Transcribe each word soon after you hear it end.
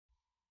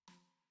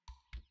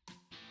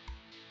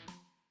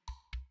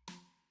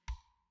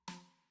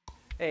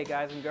Hey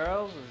guys and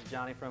girls, this is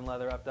Johnny from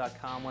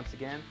LeatherUp.com once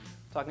again.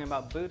 Talking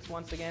about boots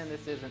once again.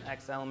 This is an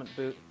Xelement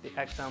boot, the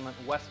Xelement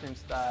Western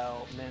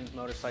style men's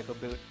motorcycle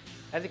boot.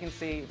 As you can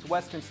see, it's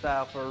Western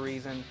style for a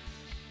reason.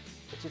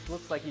 It just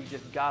looks like you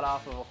just got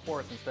off of a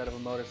horse instead of a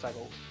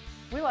motorcycle.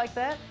 We like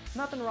that.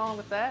 Nothing wrong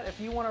with that. If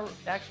you want to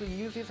actually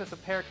use these as a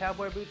pair of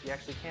cowboy boots, you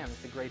actually can.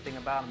 It's a great thing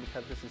about them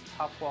because this is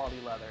top quality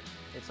leather.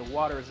 It's a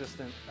water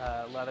resistant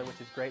leather, which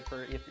is great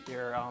for if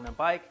you're on a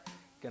bike,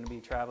 going to be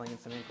traveling in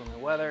some inclement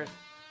weather.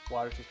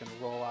 Water's just going to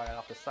roll right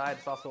off the side.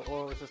 It's also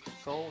oil resistant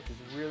sole, which is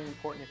really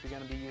important if you're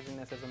going to be using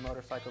this as a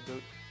motorcycle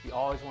boot. You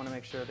always want to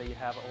make sure that you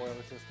have an oil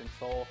resistant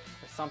sole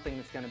or something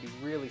that's going to be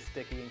really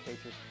sticky in case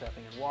you're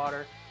stepping in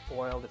water,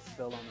 oil that's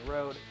spilled on the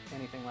road,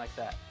 anything like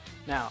that.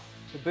 Now,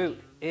 the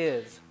boot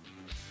is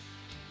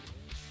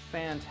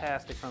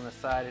fantastic from the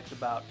side. It's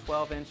about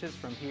 12 inches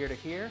from here to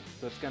here,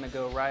 so it's going to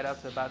go right up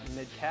to about the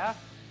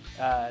mid-calf.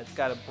 It's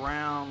got a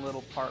brown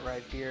little part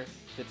right here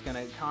that's going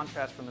to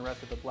contrast from the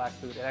rest of the black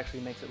boot. It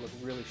actually makes it look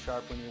really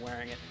sharp when you're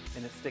wearing it,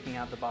 and it's sticking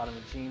out the bottom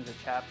of jeans or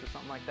chaps or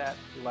something like that.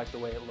 You like the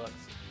way it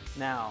looks.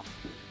 Now,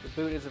 the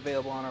boot is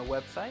available on our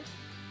website,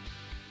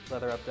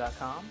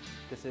 LeatherUp.com.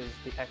 This is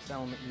the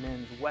Xelement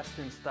men's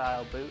Western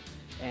style boot,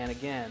 and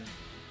again,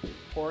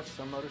 horse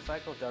or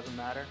motorcycle, doesn't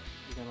matter.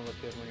 You're going to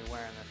look good when you're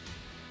wearing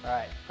this. All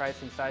right,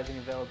 pricing, sizing,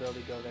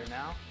 availability, go there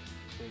now.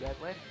 See you guys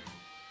later.